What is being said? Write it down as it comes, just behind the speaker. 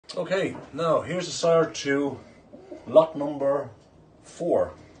Okay, now here's the sire to lot number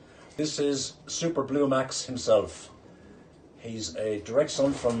 4. This is Super Blue Max himself. He's a direct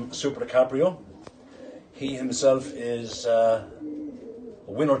son from Super DiCaprio. He himself is a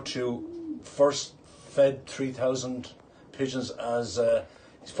winner to first fed 3,000 pigeons as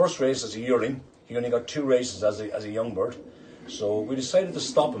his first race as a yearling. He only got 2 races as a young bird. So we decided to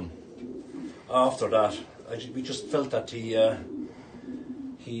stop him after that. We just felt that he had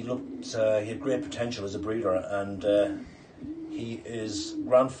great potential as a breeder, and he is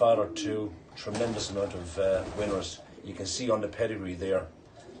grandfather to tremendous amount of winners. You can see on the pedigree there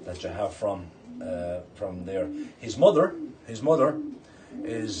that you have from there. His mother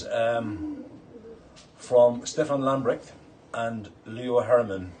is from Stefan Lambrecht and Leo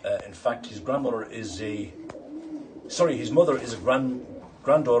Herman. In fact, his mother is a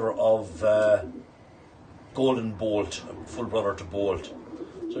granddaughter of Golden Bolt, full brother to Bolt.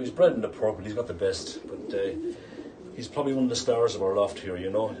 So he's bred in the purple. He's got the best, but he's probably one of the stars of our loft here. You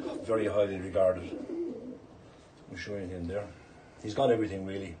know, very highly regarded. I'm showing him there. He's got everything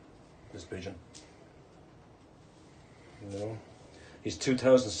really. This pigeon. You know, he's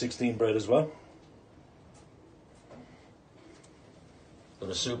 2016 bred as well. But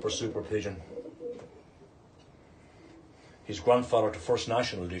a super pigeon. He's grandfather to First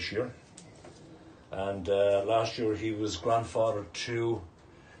National this year, and last year he was grandfather to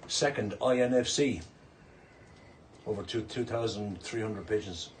second INFC. Over 2,300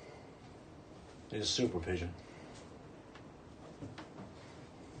 pigeons. He's a super pigeon.